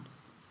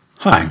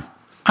Hi,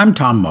 I'm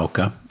Tom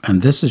Mocha,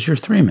 and this is your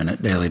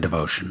 3-Minute Daily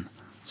Devotion,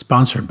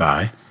 sponsored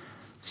by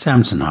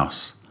Samson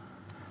House.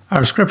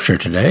 Our scripture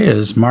today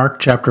is Mark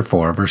chapter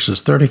 4,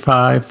 verses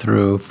 35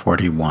 through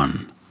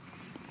 41.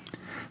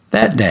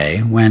 That day,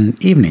 when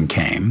evening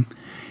came,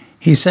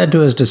 he said to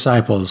his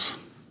disciples,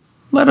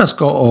 "Let us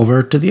go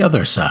over to the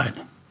other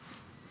side."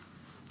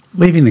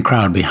 Leaving the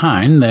crowd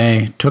behind,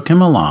 they took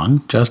him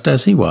along, just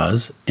as he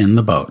was, in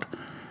the boat.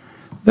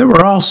 There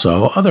were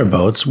also other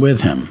boats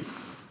with him.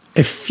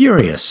 A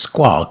furious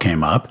squall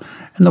came up,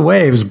 and the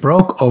waves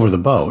broke over the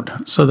boat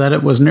so that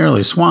it was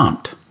nearly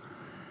swamped.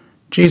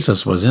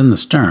 Jesus was in the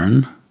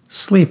stern,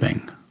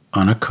 sleeping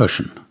on a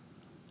cushion.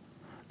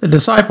 The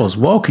disciples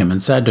woke him and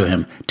said to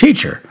him,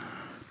 "Teacher,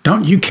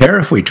 don't you care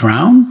if we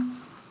drown?"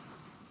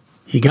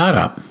 He got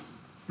up,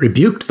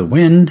 rebuked the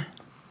wind,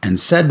 and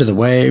said to the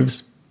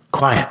waves,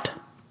 "Quiet,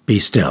 be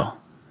still."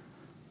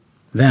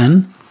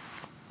 Then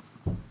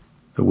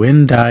the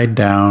wind died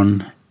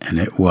down, and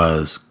it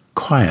was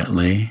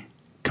quietly,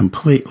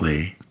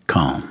 completely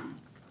calm.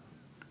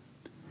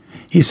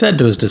 He said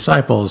to his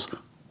disciples,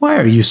 "Why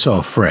are you so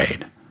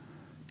afraid?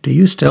 Do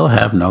you still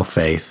have no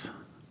faith?"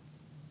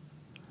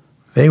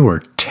 They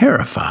were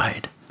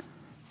terrified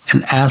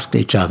and asked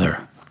each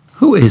other,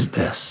 "Who is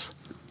this?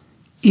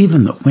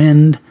 Even the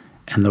wind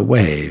and the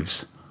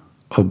waves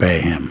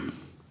obey him."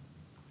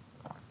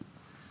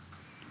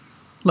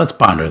 Let's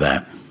ponder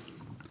that.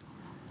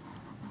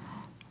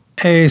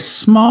 A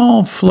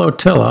small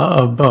flotilla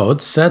of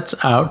boats sets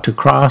out to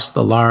cross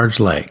the large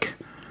lake.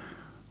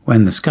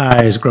 When the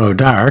skies grow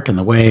dark and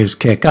the waves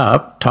kick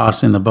up,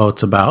 tossing the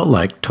boats about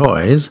like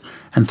toys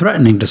and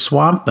threatening to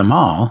swamp them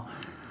all,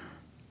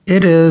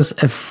 it is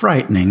a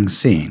frightening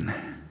scene.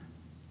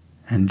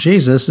 And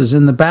Jesus is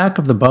in the back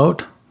of the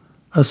boat,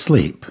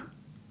 asleep.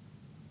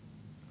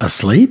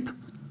 Asleep?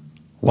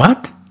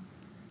 What?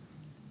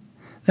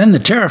 Then the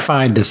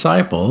terrified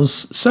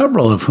disciples,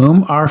 several of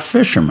whom are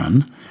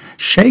fishermen,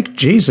 shake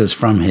Jesus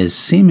from his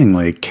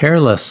seemingly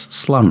careless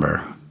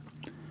slumber.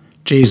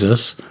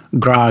 Jesus,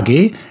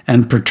 groggy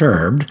and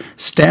perturbed,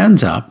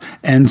 stands up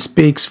and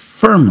speaks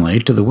firmly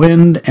to the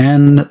wind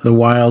and the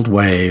wild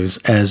waves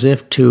as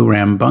if to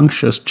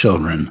rambunctious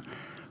children.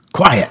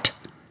 "Quiet!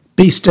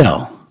 Be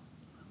still!"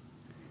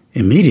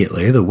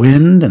 Immediately the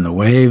wind and the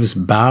waves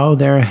bow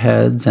their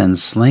heads and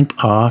slink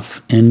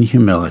off in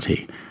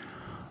humility.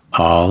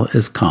 All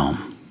is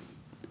calm.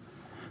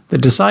 The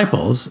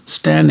disciples,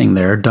 standing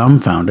there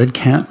dumbfounded,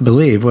 can't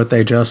believe what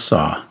they just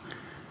saw.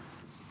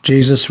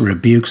 Jesus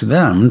rebukes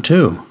them,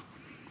 too.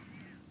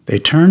 They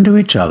turn to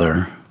each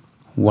other,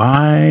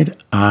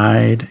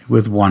 wide-eyed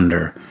with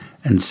wonder,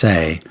 and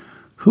say,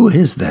 "Who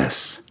is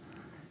this?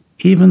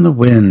 Even the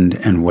wind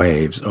and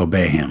waves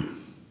obey him."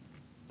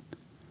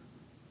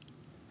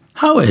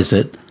 How is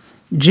it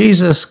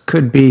Jesus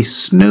could be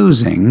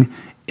snoozing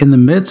in the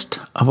midst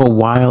of a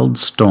wild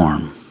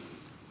storm?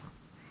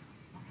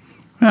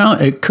 Well,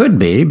 it could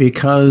be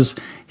because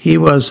he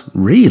was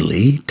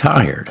really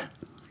tired.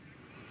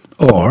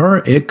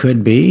 Or it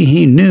could be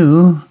he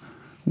knew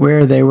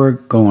where they were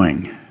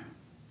going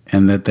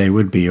and that they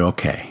would be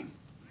okay.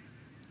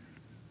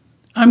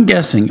 I'm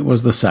guessing it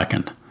was the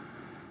second.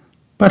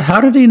 But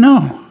how did he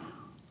know?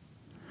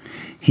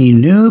 He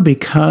knew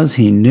because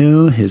he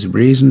knew his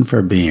reason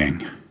for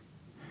being.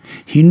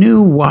 He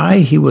knew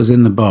why he was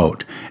in the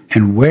boat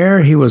and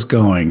where he was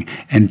going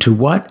and to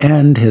what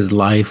end his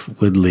life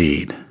would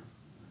lead.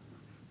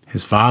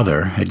 His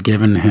Father had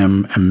given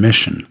him a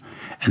mission,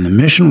 and the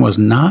mission was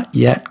not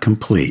yet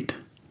complete.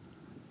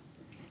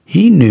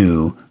 He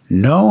knew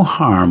no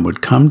harm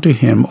would come to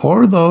him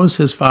or those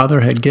his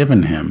Father had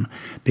given him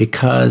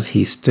because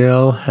he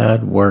still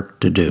had work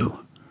to do.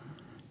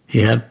 He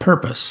had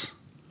purpose.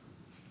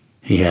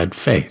 He had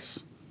faith.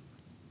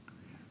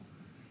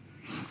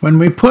 When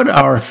we put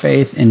our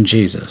faith in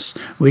Jesus,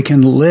 we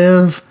can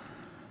live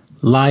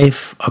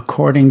life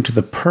according to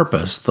the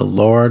purpose the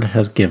Lord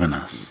has given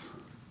us.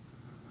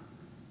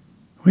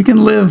 We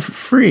can live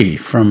free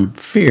from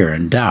fear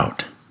and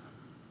doubt.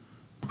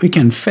 We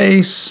can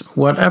face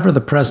whatever the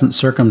present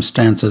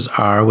circumstances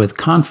are with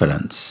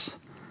confidence,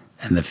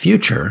 and the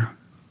future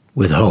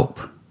with hope.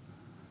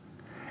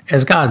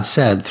 As God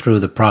said through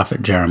the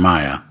prophet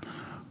Jeremiah,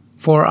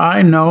 "For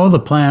I know the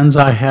plans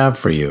I have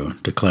for you,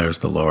 declares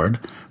the Lord,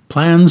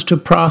 plans to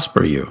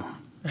prosper you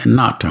and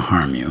not to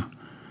harm you,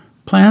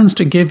 plans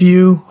to give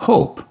you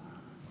hope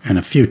and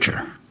a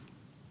future."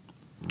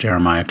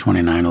 Jeremiah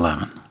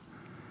 29:11.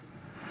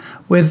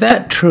 With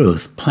that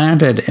truth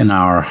planted in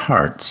our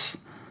hearts,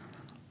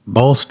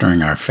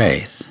 bolstering our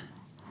faith,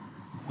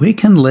 we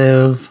can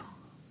live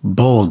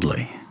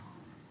boldly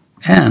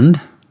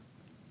and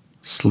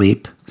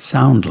sleep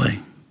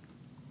soundly.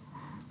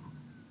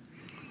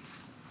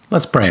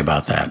 Let's pray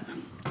about that.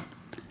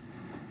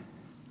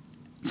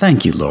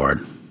 Thank you,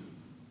 Lord,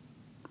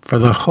 for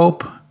the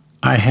hope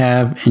I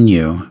have in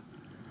you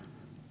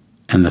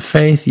and the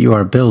faith you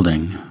are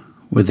building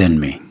within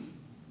me.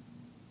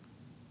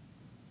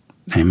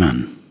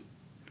 Amen.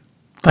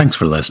 Thanks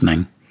for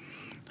listening,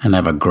 and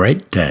have a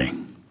great day.